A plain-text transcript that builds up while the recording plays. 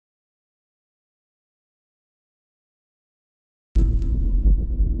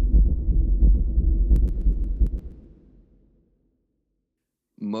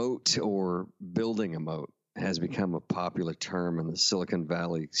moat or building a moat has become a popular term in the Silicon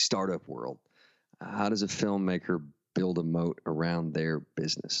Valley startup world. How does a filmmaker build a moat around their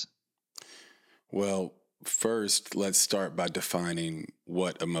business? Well, first, let's start by defining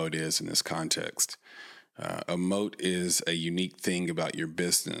what a moat is in this context. A moat is a unique thing about your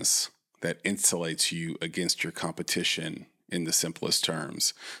business that insulates you against your competition in the simplest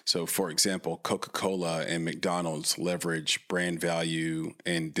terms. So, for example, Coca-Cola and McDonald's leverage brand value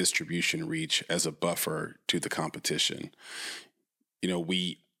and distribution reach as a buffer to the competition.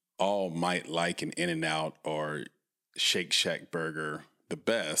 We all might like an In-N-Out or Shake Shack burger the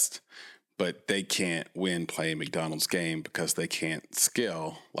best, but they can't win playing McDonald's game because they can't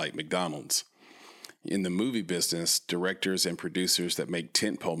scale like McDonald's. In the movie business, directors and producers that make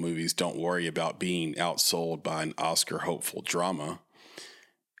tentpole movies don't worry about being outsold by an Oscar hopeful drama.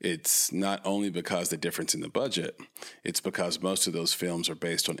 It's not only because the difference in the budget, it's because most of those films are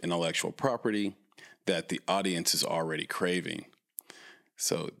based on intellectual property that the audience is already craving.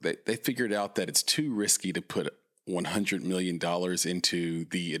 So they figured out that it's too risky to put $100 million into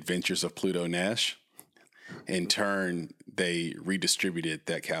The Adventures of Pluto Nash. In turn, they redistributed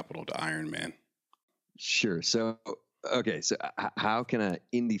that capital to Iron Man. Sure. So, okay. So, how can an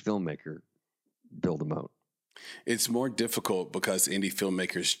indie filmmaker build a moat? It's more difficult because indie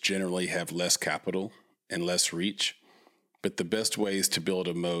filmmakers generally have less capital and less reach. But the best ways to build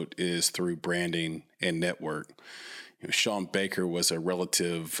a moat is through branding and network. Sean Baker was a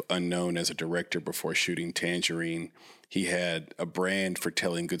relative unknown as a director before shooting Tangerine. He had a brand for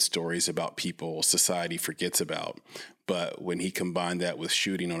telling good stories about people society forgets about. But when he combined that with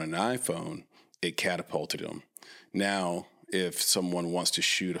shooting on an iPhone, it catapulted him. Now, if someone wants to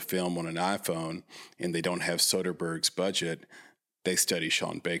shoot a film on an iPhone and they don't have Soderbergh's budget, they study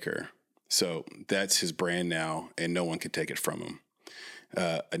Sean Baker. So that's his brand now, and no one can take it from him.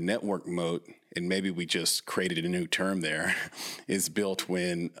 A network moat, and maybe we just created a new term there, is built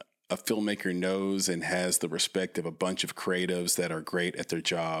when a filmmaker knows and has the respect of a bunch of creatives that are great at their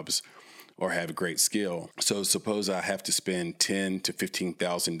jobs or have great skill. So suppose I have to spend $10,000 to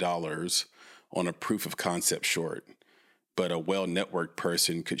 $15,000 on a proof of concept short, but a well-networked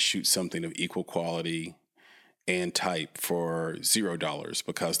person could shoot something of equal quality and type for $0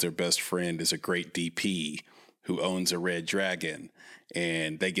 because their best friend is a great DP who owns a Red Dragon,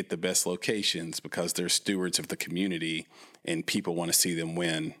 and they get the best locations because they're stewards of the community and people want to see them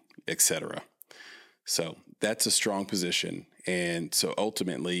win, etc. So that's a strong position. And so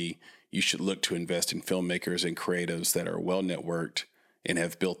ultimately, you should look to invest in filmmakers and creatives that are well networked and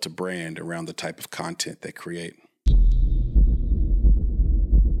have built a brand around the type of content they create.